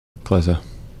Closer.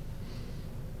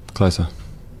 Closer.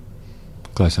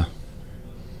 Closer.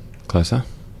 Closer.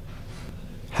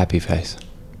 Happy face.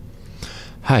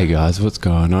 Hey guys, what's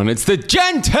going on? It's the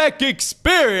GEN-TEC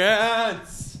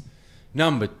experience!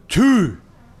 Number 2.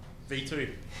 V2.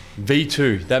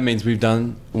 V2. That means we've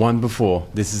done one before.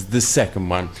 This is the second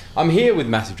one. I'm here with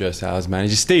Massive Joe sales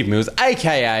manager Steve Mills,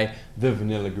 aka the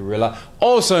Vanilla Gorilla,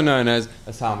 also known as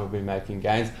Osama Bin Making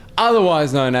Gains,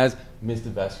 otherwise known as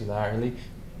Mr. Vascularity.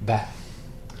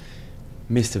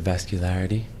 Mr.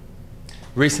 Vascularity.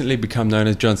 Recently become known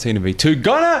as John Cena V2.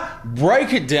 Gonna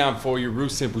break it down for you real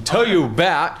simple. Tell you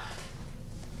about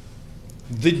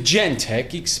the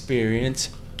GEN-TEC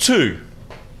Experience 2.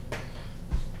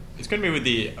 It's going to be with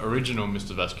the original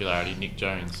Mr. Vascularity, Nick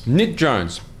Jones. Nick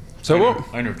Jones.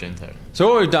 Owner of GEN-TEC. So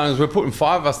what we've done is we're putting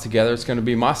 5 of us together. It's going to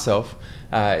be myself.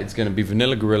 It's going to be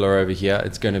Vanilla Gorilla over here.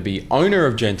 It's going to be owner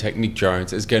of GEN-TEC, Nick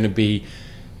Jones. It's going to be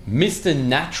Mr.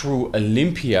 Natural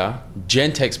Olympia,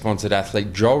 GEN-TEC sponsored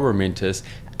athlete, Joel Ramintus,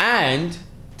 and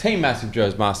Team Massive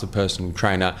Joe's master personal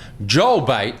trainer, Joel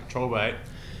Bate.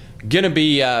 Gonna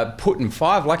be putting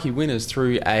 5 lucky winners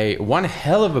through one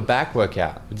hell of a back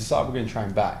workout. We decided we're gonna train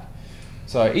back.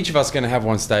 So each of us are gonna have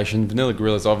one station. Vanilla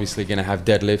Gorilla's obviously gonna have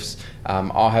deadlifts.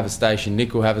 I'll have a station,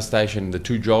 Nick will have a station, the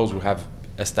 2 Joels will have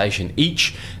a station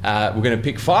each. We're gonna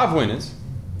pick 5 winners.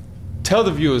 Tell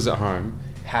the viewers at home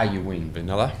how you win,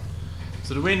 Vanilla.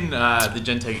 So to win the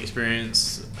GEN-TEC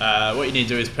experience, what you need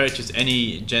to do is purchase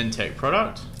any GEN-TEC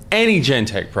product. Any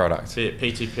GEN-TEC product. Be it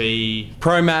PTP,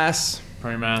 ProMass,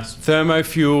 Thermo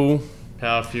Fuel,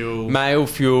 Power Fuel, Male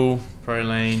Fuel,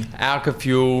 Proline, Alka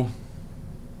Fuel,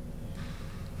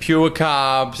 Pure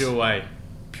Carbs,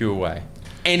 Pure Whey.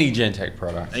 Any GEN-TEC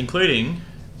product. Including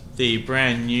the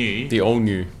brand new, the all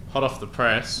new, hot off the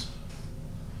press,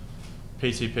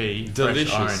 PTP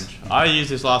delicious. Fresh Orange. I used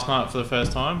this last night for the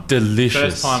first time. Delicious.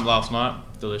 First time last night.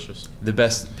 Delicious. The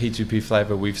best P2P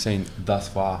flavour we've seen thus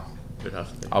far.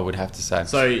 I would have to say.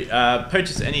 So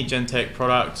purchase any GEN-TEC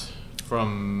product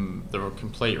from the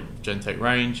complete GEN-TEC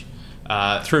range.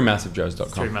 Through MassiveJoes.com.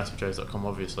 Through MassiveJoes.com,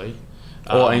 obviously.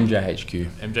 Or MJHQ.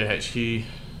 MJHQ.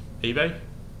 eBay?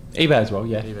 eBay as well,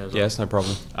 yeah. eBay as well. Yes, no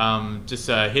problem. Just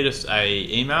hit us an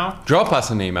email. Drop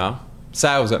us an email.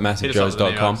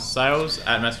 Sales@MassiveJoes.com.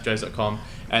 Sales@MassiveJoes.com.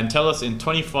 And tell us in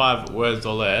 25 words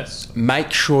or less.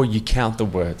 Make sure you count the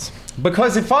words.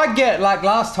 Because if I get, like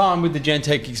last time with the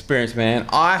GEN-TEC experience, man,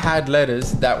 I had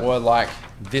letters that were like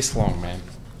this long, man.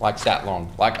 Like that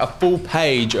long. Like a full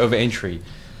page of entry.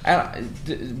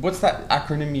 And what's that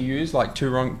acronym you use? Like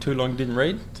too long didn't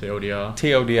read? TLDR.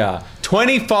 TLDR.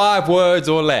 25 words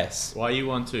or less. Why you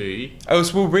want to...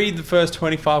 Else we'll read the first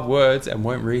 25 words and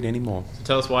won't read anymore. So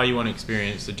tell us why you want to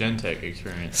experience the GEN-TEC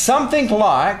experience. Something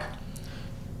like,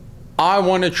 I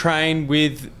want to train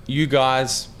with you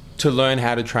guys to learn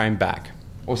how to train back.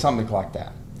 Or something like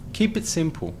that. Keep it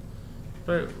simple.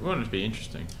 But we want it to be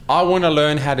interesting. I want to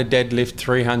learn how to deadlift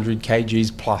 300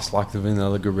 kgs plus like the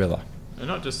Vanilla Gorilla. And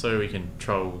not just so we can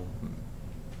troll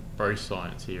bro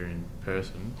science here in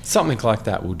person. Something like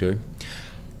that will do.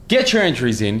 Get your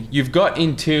entries in. You've got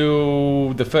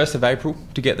until the 1st of April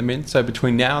to get them in. So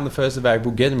between now and the 1st of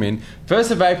April, get them in.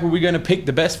 1st of April, we're going to pick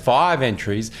the best 5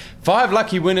 entries. 5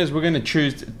 lucky winners we're going to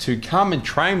choose to come and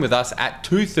train with us at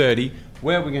 2:30.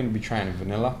 Where are we going to be training,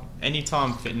 Vanilla?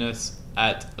 Anytime Fitness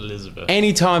at Elizabeth.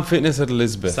 Anytime Fitness at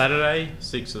Elizabeth. Saturday,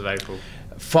 6th of April.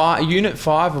 Unit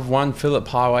 5 of 1 Phillip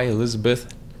Highway,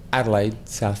 Elizabeth, Adelaide,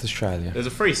 South Australia. There's a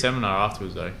free seminar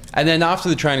afterwards though. And then after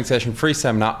the training session, free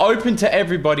seminar, open to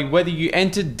everybody, whether you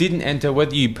entered, didn't enter,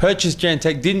 whether you purchased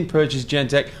GEN-TEC, didn't purchase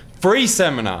GEN-TEC, free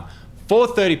seminar,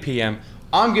 4:30 p.m.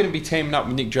 I'm going to be teaming up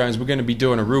with Nick Jones. We're going to be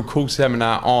doing a real cool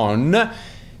seminar on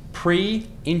pre,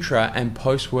 intra and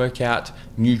post-workout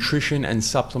nutrition and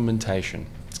supplementation.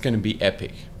 It's going to be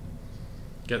epic.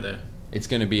 Get there. It's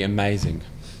going to be amazing.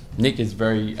 Nick is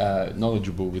very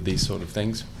knowledgeable with these sort of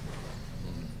things.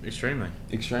 Extremely.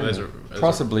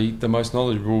 Possibly the most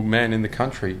knowledgeable man in the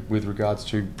country with regards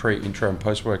to pre, intra and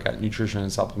post-workout nutrition and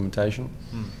supplementation.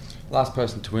 Last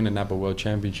person to win a NABBA World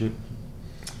Championship.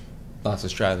 Last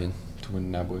Australian to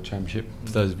win a NABBA World Championship,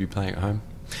 for those of you playing at home.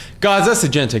 Guys, that's the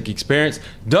GEN-TEC experience.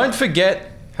 Don't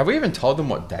forget, have we even told them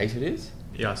what date it is?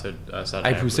 Yeah, I said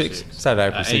Saturday, April 6th. Saturday,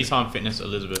 April 6th. Anytime Fitness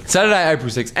Elizabeth. Saturday, April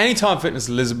 6th. Anytime Fitness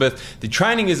Elizabeth. The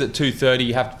training is at 2:30.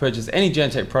 You have to purchase any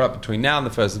GEN-TEC product between now and the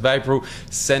 1st of April.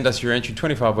 Send us your entry,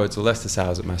 25 words or less, to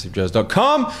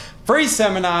sales@massivejoes.com. Free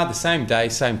seminar, the same day,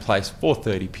 same place,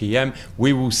 4:30 p.m.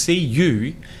 We will see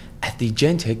you at the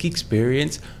GEN-TEC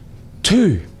Experience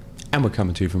 2. And we're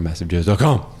coming to you from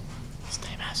massivejoes.com.